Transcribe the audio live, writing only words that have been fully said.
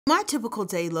My typical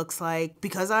day looks like,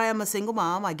 because I am a single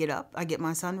mom, I get up, I get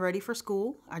my son ready for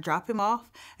school, I drop him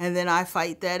off, and then I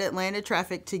fight that Atlanta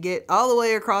traffic to get all the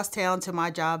way across town to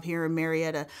my job here in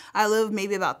Marietta. I live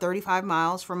maybe about 35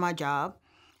 miles from my job.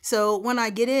 So when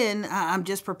I get in, I'm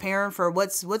just preparing for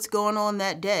what's going on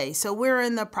that day. So we're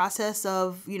in the process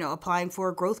of, applying for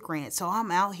a growth grant. So I'm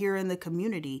out here in the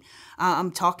community. I'm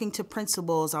talking to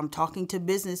principals, I'm talking to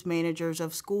business managers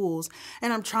of schools,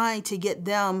 and I'm trying to get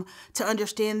them to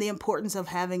understand the importance of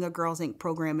having a Girls Inc.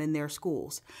 program in their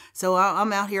schools. So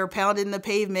I'm out here pounding the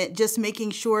pavement, just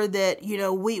making sure that,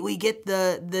 we get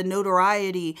the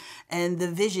notoriety and the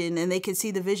vision, and they can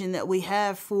see the vision that we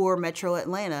have for Metro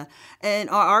Atlanta. And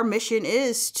our mission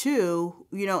is to,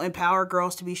 empower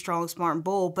girls to be strong, smart, and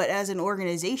bold. But as an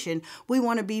organization, we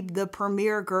want to be the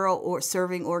premier girl or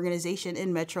serving organization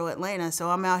in Metro Atlanta. So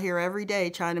I'm out here every day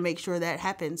trying to make sure that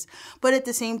happens. But at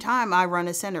the same time, I run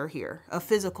a center here, a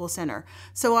physical center.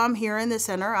 So I'm here in the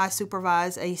center. I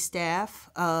supervise a staff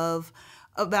of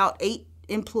about 8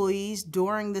 employees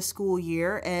during the school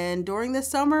year, and during the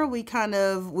summer we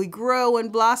grow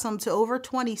and blossom to over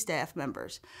 20 staff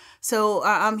members. So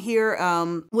I'm here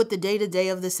with the day-to-day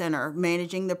of the center,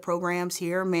 managing the programs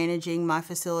here, managing my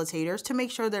facilitators to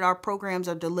make sure that our programs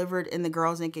are delivered in the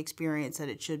Girls Inc. experience that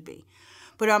it should be.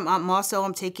 But I'm also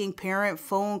taking parent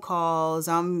phone calls.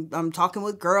 I'm talking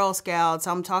with Girl Scouts.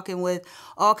 I'm talking with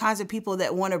all kinds of people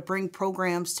that want to bring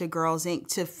programs to Girls Inc.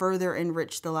 to further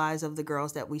enrich the lives of the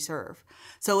girls that we serve.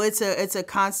 So it's a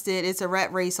constant, it's a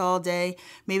rat race all day.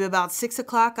 Maybe about 6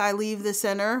 o'clock I leave the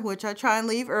center, which I try and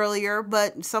leave earlier,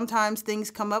 but sometimes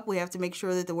things come up. We have to make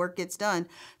sure that the work gets done.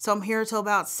 So I'm here till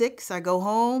about 6. I go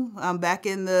home. I'm back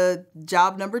in the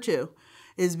job number 2.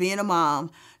 Is being a mom.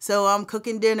 So I'm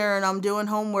cooking dinner and I'm doing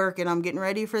homework and I'm getting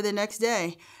ready for the next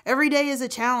day. Every day is a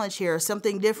challenge here.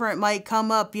 Something different might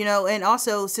come up, and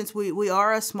also since we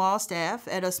are a small staff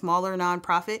at a smaller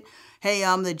nonprofit, hey,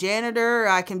 I'm the janitor,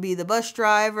 I can be the bus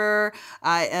driver,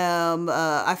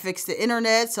 I fix the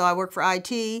internet, so I work for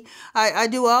IT. I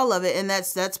do all of it, and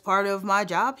that's part of my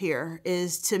job here,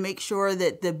 is to make sure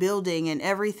that the building and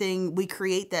everything, we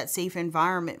create that safe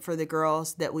environment for the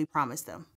girls that we promise them.